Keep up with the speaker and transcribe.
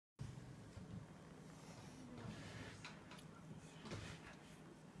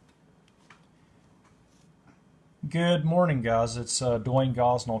Good morning, guys. It's Dwayne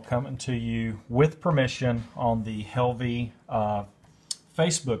Gosnell coming to you with permission on the Helvey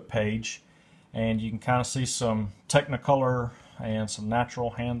Facebook page, and you can kind of see some Technicolor and some natural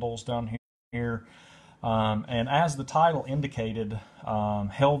handles down here. And as the title indicated,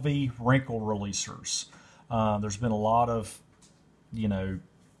 Helvey wrinkle releasers. There's been a lot of,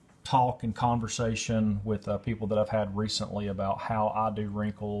 talk and conversation with people that I've had recently about how I do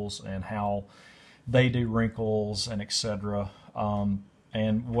wrinkles and how they do wrinkles and etc.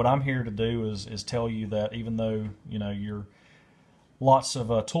 And what I'm here to do is tell you that even though you're lots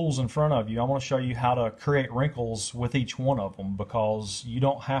of tools in front of you, I want to show you how to create wrinkles with each one of them, because you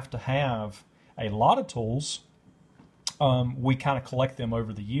don't have to have a lot of tools. We kind of collect them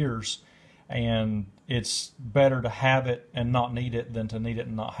over the years, and it's better to have it and not need it than to need it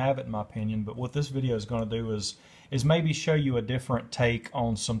and not have it, in my opinion. But what this video is going to do is maybe show you a different take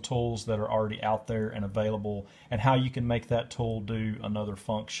on some tools that are already out there and available, and how you can make that tool do another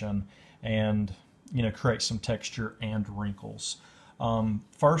function and create some texture and wrinkles.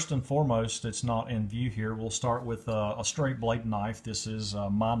 First and foremost, it's not in view here. We'll start with a straight blade knife. This is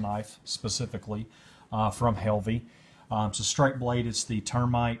my knife specifically from Helvey. It's a straight blade. It's the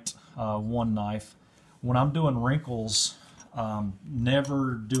Termite 1 knife. When I'm doing wrinkles,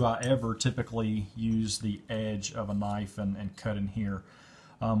 never do I ever typically use the edge of a knife and cut in here.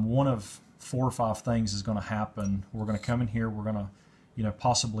 One of 4 or 5 things is going to happen. We're going to come in here, we're going to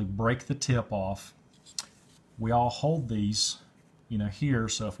possibly break the tip off. We all hold these here,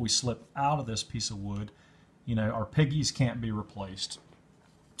 so if we slip out of this piece of wood, our piggies can't be replaced.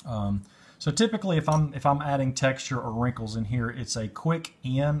 So typically if I'm adding texture or wrinkles in here, it's a quick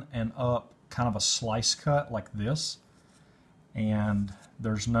in and up kind of a slice cut like this, and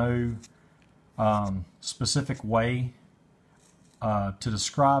there's no specific way to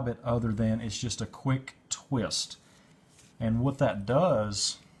describe it other than it's just a quick twist. And what that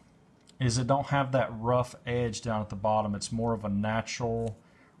does is it don't have that rough edge down at the bottom. It's more of a natural,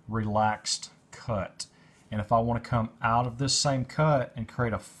 relaxed cut. And if I want to come out of this same cut and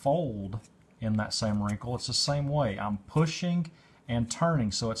create a fold in that same wrinkle, it's the same way. I'm pushing and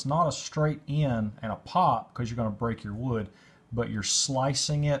turning, so it's not a straight in and a pop because you're going to break your wood, but you're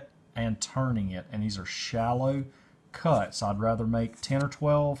slicing it and turning it, and these are shallow cuts. I'd rather make 10 or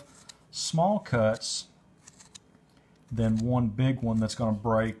 12 small cuts than one big one that's going to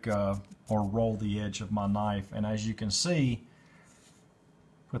break or roll the edge of my knife. And as you can see,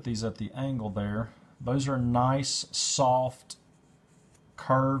 put these at the angle there, those are nice soft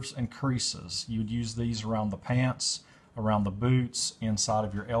curves and creases. You'd use these around the pants, around the boots, inside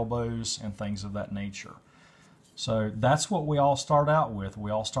of your elbows, and things of that nature. So that's what we all start out with.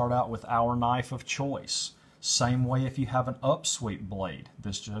 We all start out with our knife of choice. Same way if you have an upsweep blade.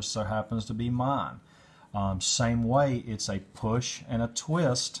 This just so happens to be mine. Same way, it's a push and a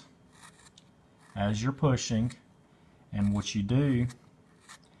twist as you're pushing, and what you do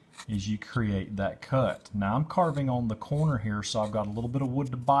is you create that cut. Now I'm carving on the corner here, so I've got a little bit of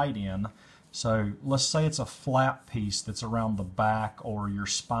wood to bite in. So let's say it's a flat piece that's around the back or your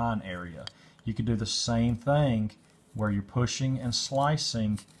spine area. You could do the same thing where you're pushing and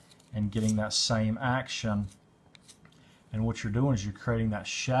slicing and getting that same action. And what you're doing is you're creating that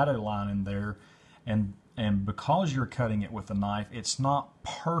shadow line in there, and because you're cutting it with a knife, it's not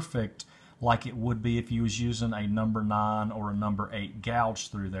perfect like it would be if you was using a number 9 or a number 8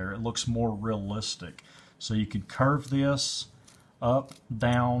 gouge through there. It looks more realistic. So you could curve this up,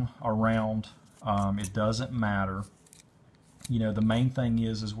 down, around. It doesn't matter. The main thing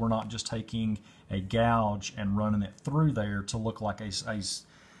is we're not just taking a gouge and running it through there to look like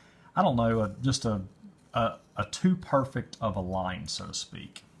I don't know, just a too perfect of a line, so to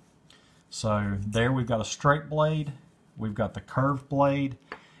speak. So there we've got a straight blade, we've got the curved blade,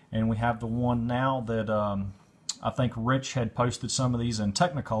 and we have the one now that I think Rich had posted some of these in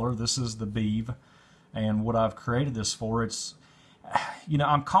Technicolor. This is the Beeve, and what I've created this for, it's,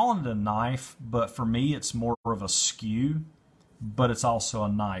 I'm calling it a knife, but for me it's more of a skew, but it's also a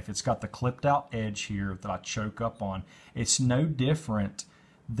knife. It's got the clipped out edge here that I choke up on. It's no different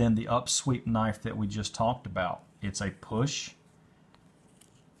than the upsweep knife that we just talked about. It's a push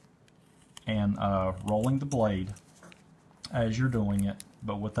and rolling the blade as you're doing it.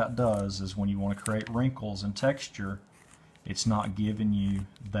 But what that does is when you want to create wrinkles and texture, it's not giving you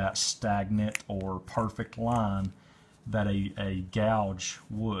that stagnant or perfect line that a gouge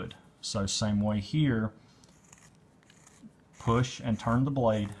would. So same way here, push and turn the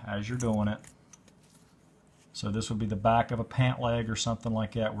blade as you're doing it. So this would be the back of a pant leg or something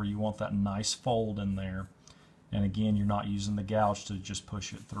like that, where you want that nice fold in there. And again, you're not using the gouge to just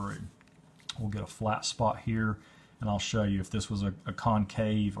push it through. We'll get a flat spot here and I'll show you if this was a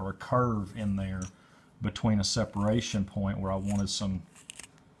concave or a curve in there between a separation point where I wanted some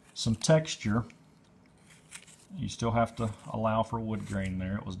texture. You still have to allow for wood grain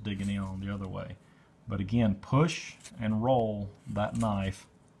there. It was digging in on the other way. But again, push and roll that knife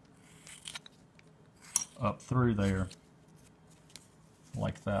up through there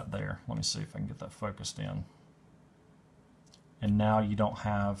like that there. Let me see if I can get that focused in. And now you don't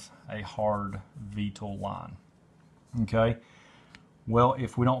have a hard V-tool line. Okay? Well,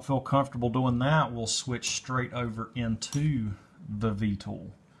 if we don't feel comfortable doing that, we'll switch straight over into the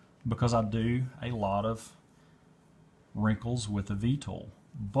V-tool, because I do a lot of wrinkles with a V-tool.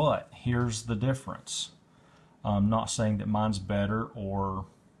 But here's the difference. I'm not saying that mine's better or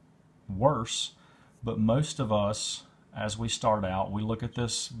worse, but most of us, as we start out, we look at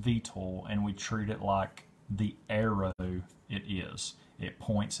this V-tool and we treat it like the arrow it is. It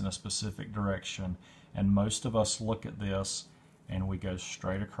points in a specific direction, and most of us look at this and we go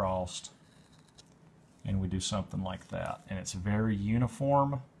straight across and we do something like that. And it's very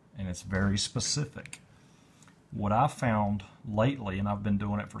uniform and it's very specific. What I found lately, and I've been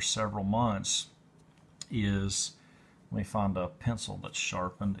doing it for several months, is, let me find a pencil that's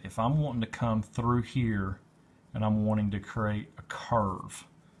sharpened. If I'm wanting to come through here and I'm wanting to create a curve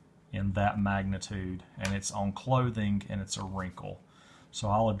in that magnitude, and it's on clothing and it's a wrinkle. So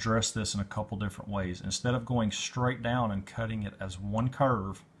I'll address this in a couple different ways. Instead of going straight down and cutting it as one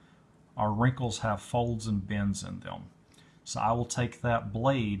curve, our wrinkles have folds and bends in them. So I will take that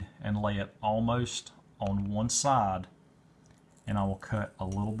blade and lay it almost on one side, and I will cut a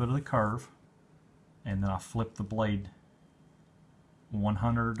little bit of the curve, and then I flip the blade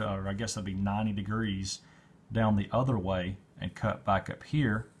 100, or I guess that'd be 90 degrees down the other way and cut back up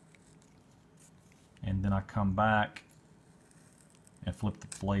here, and then I come back and flip the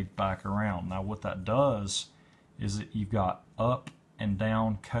blade back around. Now what that does is that you've got up and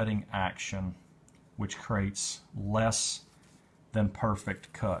down cutting action, which creates less than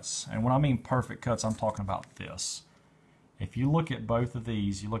perfect cuts. And when I mean perfect cuts, I'm talking about this. If you look at both of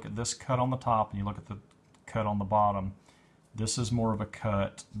these, you look at this cut on the top and you look at the cut on the bottom, this is more of a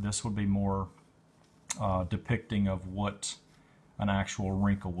cut. This would be more depicting of what an actual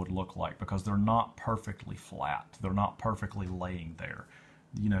wrinkle would look like, because they're not perfectly flat. They're not perfectly laying there.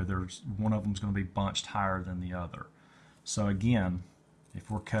 You know, there's one of them's going to be bunched higher than the other. So again,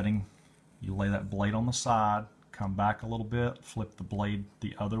 if we're cutting, you lay that blade on the side, come back a little bit, flip the blade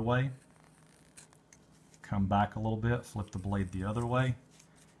the other way, come back a little bit, flip the blade the other way,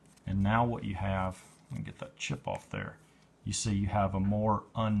 and now what you have, let me get that chip off there, you see you have a more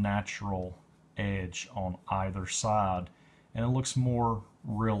unnatural edge on either side, and it looks more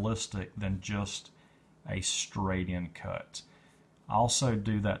realistic than just a straight in cut. I also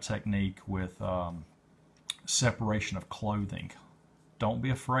do that technique with separation of clothing. Don't be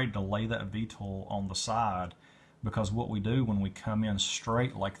afraid to lay that V-tool on the side, because what we do when we come in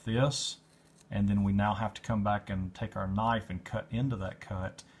straight like this, and then we now have to come back and take our knife and cut into that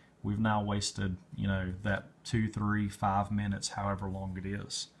cut, we've now wasted, you know, that 2, 3, 5 minutes, however long it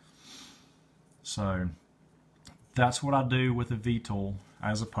is. So that's what I do with a V-tool,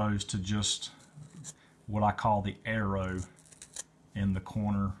 as opposed to just what I call the arrow in the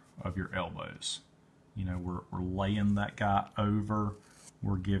corner of your elbows. You know, we're laying that guy over,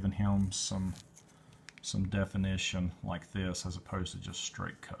 we're giving him some definition like this, as opposed to just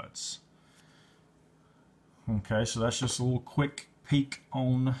straight cuts. Okay, so that's just a little quick peek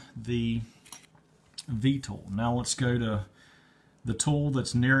on the V-tool. Now let's go to the tool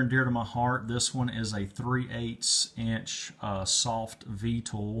that's near and dear to my heart. This one is a 3/8 inch soft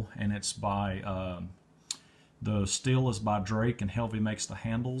V-tool, and it's by, the steel is by Drake, and Helvey makes the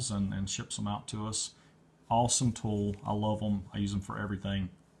handles and ships them out to us. Awesome tool. I love them. I use them for everything.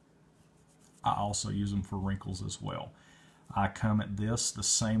 I also use them for wrinkles as well. I come at this the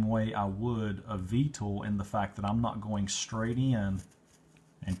same way I would a V-tool, in the fact that I'm not going straight in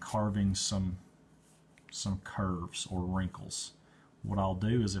and carving some curves or wrinkles. What I'll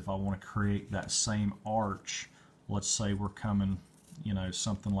do is, if I want to create that same arch, let's say we're coming, you know,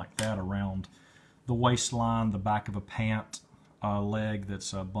 something like that around the waistline, the back of a pant leg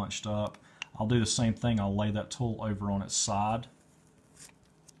that's bunched up, I'll do the same thing. I'll lay that tool over on its side.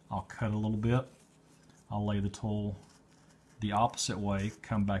 I'll cut a little bit. I'll lay the tool the opposite way,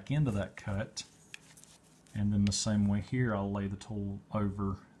 come back into that cut, and then the same way here, I'll lay the tool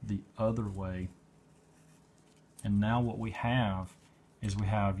over the other way. And now what we have is, we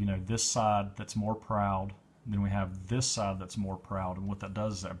have, you know, this side that's more proud, then we have this side that's more proud, and what that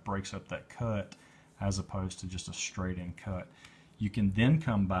does is that breaks up that cut, as opposed to just a straight in cut. You can then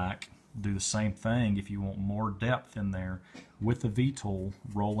come back do the same thing if you want more depth in there with the V-tool,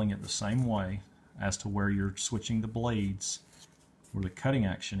 rolling it the same way as to where you're switching the blades, where the cutting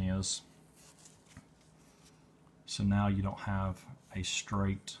action is. So now you don't have a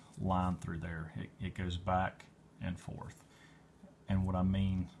straight line through there. It goes back and forth. And what I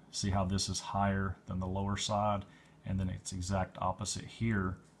mean, see how this is higher than the lower side, and then it's exact opposite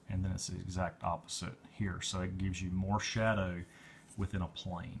here, and then it's the exact opposite here. So it gives you more shadow within a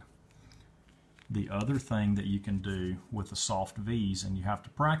plane. The other thing that you can do with the soft V's, and you have to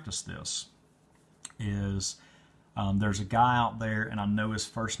practice this, is there's a guy out there, and I know his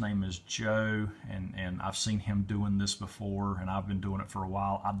first name is Joe, and I've seen him doing this before, and I've been doing it for a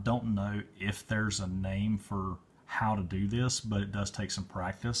while. I don't know if there's a name for how to do this, but it does take some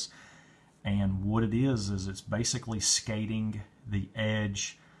practice. And what it is it's basically skating the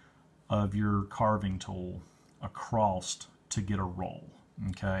edge of your carving tool across to get a roll.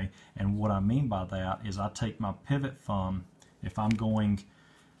 Okay, and what I mean by that is I take my pivot thumb, if I'm going,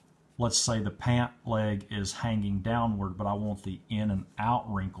 let's say the pant leg is hanging downward, but I want the in and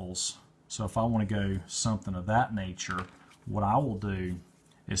out wrinkles. So if I want to go something of that nature, what I will do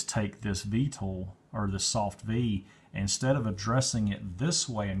is take this V-tool, or this soft V, instead of addressing it this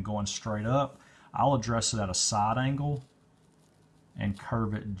way and going straight up, I'll address it at a side angle and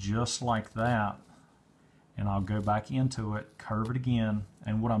curve it just like that. And I'll go back into it, curve it again,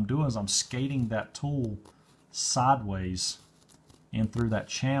 and what I'm doing is I'm skating that tool sideways in through that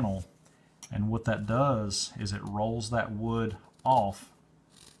channel, and what that does is it rolls that wood off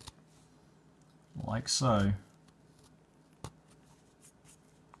like so,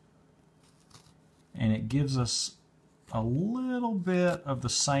 and it gives us a little bit of the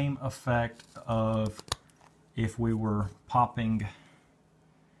same effect of if we were popping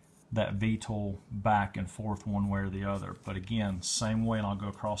that V-tool back and forth one way or the other. But again, same way, and I'll go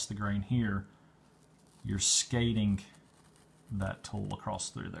across the grain here, you're skating that tool across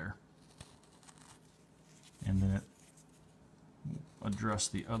through there. And then address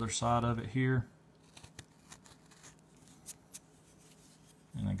the other side of it here.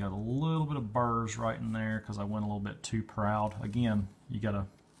 And I got a little bit of burrs right in there because I went a little bit too proud. Again, you got to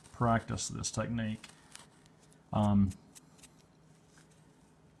practice this technique.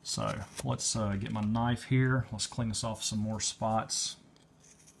 So let's get my knife here. Let's clean this off some more spots,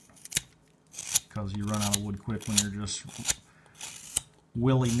 because you run out of wood quick when you're just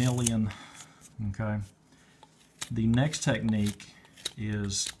willy-nilly. Okay. The next technique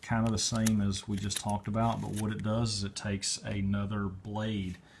is kind of the same as we just talked about, but what it does is it takes another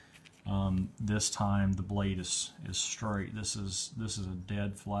blade. This time the blade is straight. This is a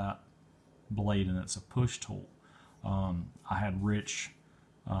dead flat blade, and it's a push tool. I had Rich.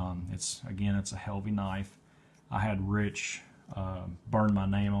 It's a Helvey knife. I had Rich burn my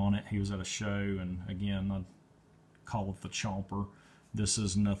name on it. He was at a show, and again, I call it the Chomper. This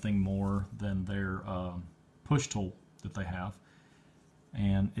is nothing more than their push tool that they have,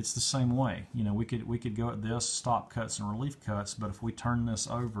 and it's the same way. You know, we could go at this, stop cuts and relief cuts, but if we turn this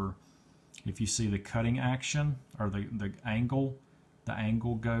over, if you see the cutting action or the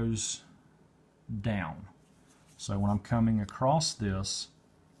angle goes down. So when I'm coming across this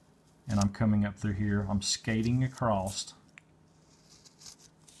and I'm coming up through here, I'm skating across.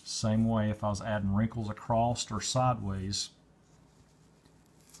 Same way if I was adding wrinkles across or sideways,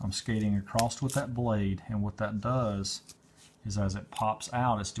 I'm skating across with that blade, and what that does is as it pops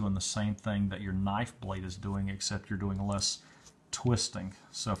out, it's doing the same thing that your knife blade is doing, except you're doing less twisting.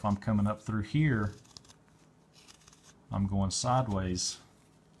 So if I'm coming up through here, I'm going sideways,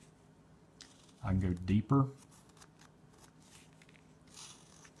 I can go deeper.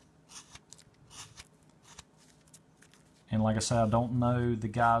 And like I said, I don't know the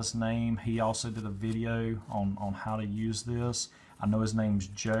guy's name. He also did a video on how to use this. I know his name's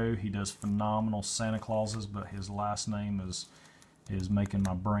Joe. He does phenomenal Santa Clauses, but his last name is making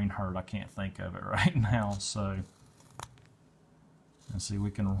my brain hurt. I can't think of it right now. So, and see,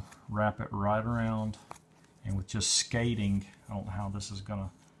 we can wrap it right around, and with just skating, I don't know how this is gonna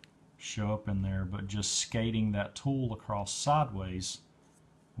show up in there, but just skating that tool across sideways,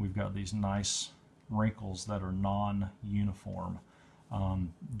 we've got these nice wrinkles that are non-uniform.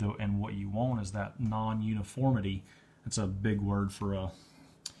 And what you want is that non-uniformity. It's a big word for a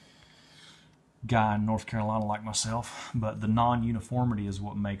guy in North Carolina like myself, but the non-uniformity is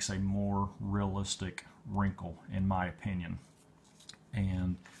what makes a more realistic wrinkle, in my opinion.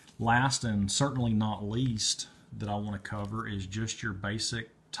 And last and certainly not least that I want to cover is just your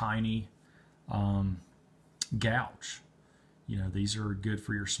basic tiny gouge. You know, these are good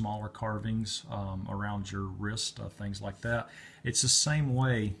for your smaller carvings around your wrist, things like that. It's the same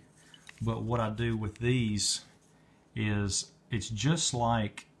way But what I do with these is it's just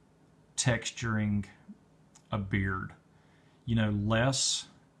like texturing a beard. You know, less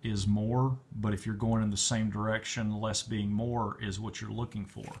is more, but if you're going in the same direction, less being more is what you're looking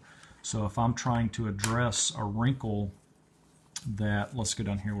for. So if I'm trying to address a wrinkle that, let's go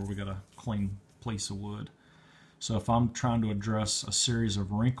down here where we got a clean piece of wood. So if I'm trying to address a series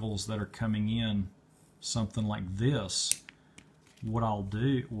of wrinkles that are coming in, something like this, what I'll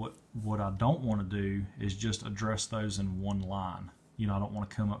do, what I don't want to do is just address those in one line. You know, I don't want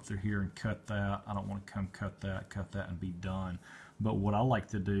to come up through here and cut that. I don't want to come cut that, and be done. But what I like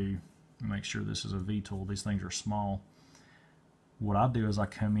to do, make sure this is a V-tool, these things are small. What I do is I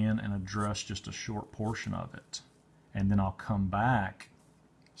come in and address just a short portion of it. And then I'll come back,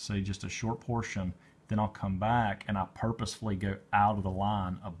 say just a short portion, then I'll come back and I purposefully go out of the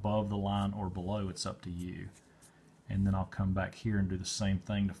line, above the line or below, it's up to you. And then I'll come back here and do the same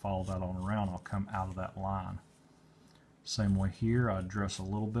thing to follow that on around. I'll come out of that line. Same way here, I address a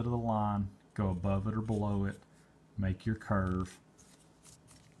little bit of the line, go above it or below it, make your curve.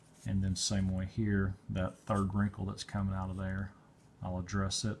 And then same way here, that third wrinkle that's coming out of there, I'll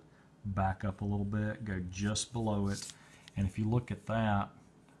address it, back up a little bit, go just below it. And if you look at that,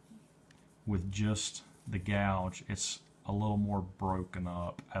 with just the gouge, it's a little more broken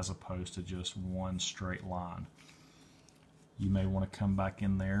up as opposed to just one straight line. You may want to come back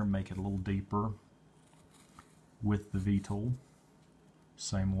in there, make it a little deeper with the V-tool.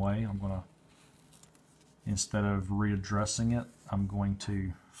 Same way, I'm going to, instead of readdressing it, I'm going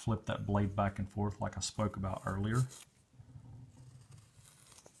to flip that blade back and forth like I spoke about earlier.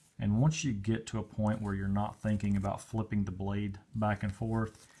 And once you get to a point where you're not thinking about flipping the blade back and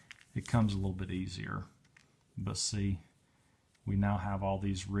forth, it comes a little bit easier. But see, we now have all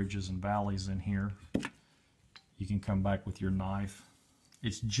these ridges and valleys in here. You can come back with your knife.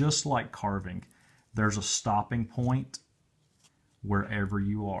 It's just like carving. There's a stopping point wherever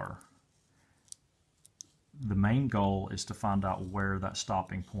you are. The main goal is to find out where that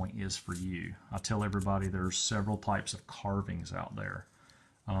stopping point is for you. I tell everybody there's several types of carvings out there.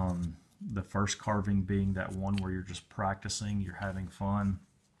 The first carving being that one where you're just practicing, you're having fun.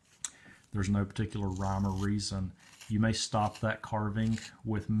 There's no particular rhyme or reason. You may stop that carving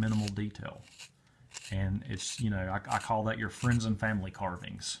with minimal detail. And it's, you know, I call that your friends and family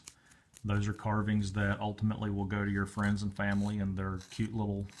carvings. Those are carvings that ultimately will go to your friends and family, and they're cute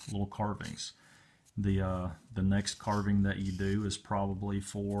little carvings. The next carving that you do is probably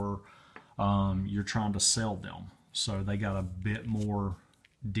for you're trying to sell them. So they got a bit more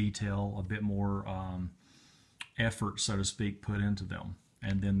detail, a bit more effort, so to speak, put into them.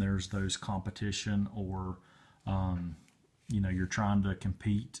 And then there's those competition or you know, you're trying to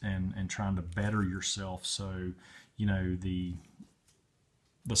compete and trying to better yourself. So, you know, the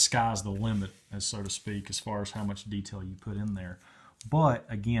sky's the limit, as so to speak, as far as how much detail you put in there. But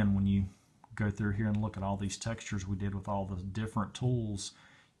again, when you go through here and look at all these textures we did with all the different tools,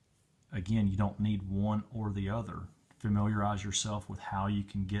 again, you don't need one or the other. Familiarize yourself with how you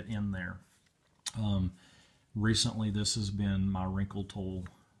can get in there. Recently, this has been my wrinkle tool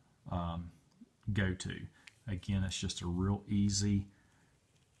go-to. Again, it's just a real easy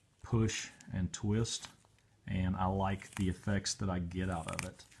push and twist, and I like the effects that I get out of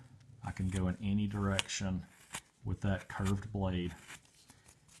it. I can go in any direction with that curved blade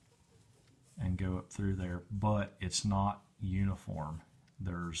and go up through there, but it's not uniform.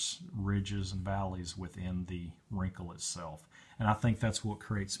 There's ridges and valleys within the wrinkle itself, and I think that's what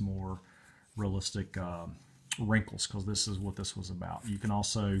creates more realistic wrinkles, because this is what this was about. You can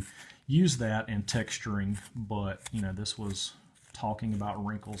also use that in texturing, but you know, this was talking about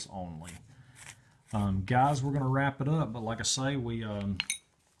wrinkles only. Guys, we're going to wrap it up, but like I say, we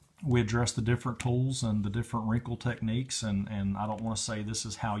address the different tools and the different wrinkle techniques, and I don't want to say this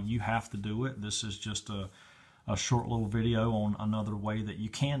is how you have to do it. This is just a short little video on another way that you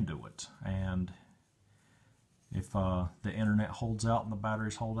can do it. And if the internet holds out and the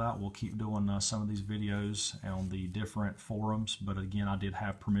batteries hold out, we'll keep doing some of these videos on the different forums. But again, I did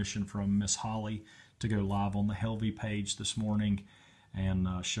have permission from Miss Holly to go live on the Helvie page this morning and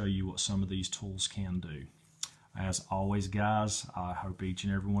show you what some of these tools can do. As always, guys, I hope each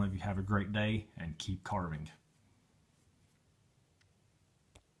and every one of you have a great day and keep carving.